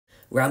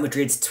Real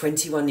Madrid's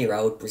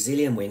 21-year-old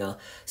Brazilian winger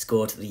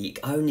scored the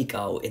only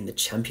goal in the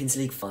Champions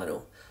League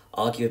final,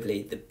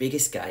 arguably the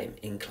biggest game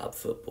in club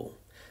football.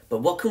 But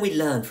what can we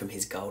learn from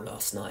his goal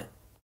last night?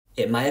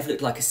 It may have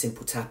looked like a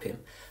simple tap-in,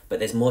 but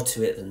there's more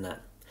to it than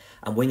that,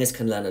 and wingers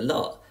can learn a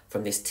lot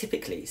from this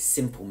typically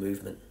simple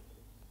movement.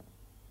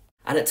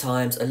 And at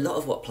times, a lot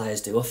of what players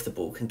do off the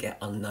ball can get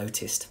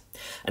unnoticed.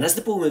 And as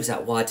the ball moves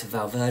out wide to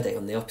Valverde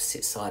on the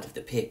opposite side of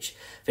the pitch,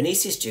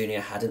 Vinicius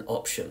Jr. had an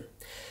option.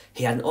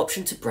 He had an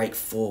option to break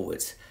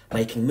forwards,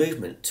 making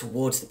movement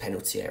towards the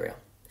penalty area.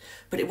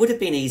 But it would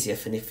have been easier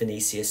for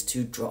Vinicius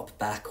to drop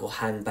back or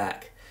hang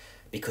back,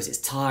 because it's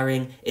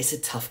tiring, it's a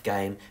tough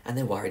game, and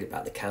they're worried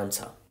about the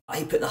counter.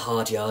 He put the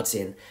hard yards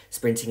in,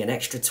 sprinting an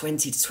extra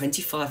 20 to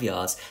 25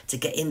 yards to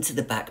get into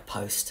the back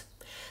post.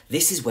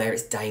 This is where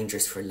it's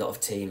dangerous for a lot of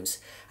teams.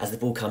 As the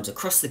ball comes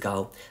across the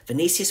goal,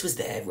 Vinicius was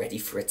there ready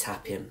for a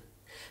tap-in.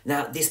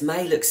 Now, this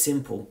may look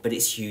simple, but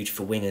it's huge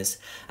for wingers,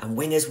 and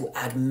wingers will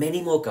add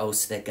many more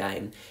goals to their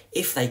game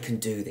if they can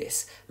do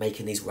this,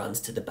 making these runs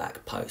to the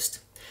back post.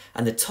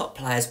 And the top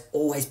players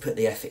always put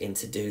the effort in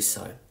to do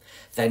so.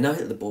 They know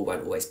that the ball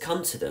won't always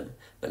come to them,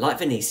 but like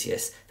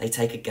Vinicius, they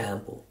take a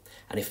gamble,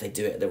 and if they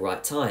do it at the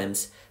right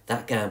times,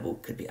 that gamble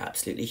could be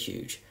absolutely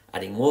huge,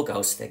 adding more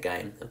goals to their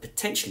game and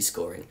potentially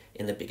scoring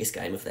in the biggest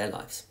game of their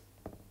lives.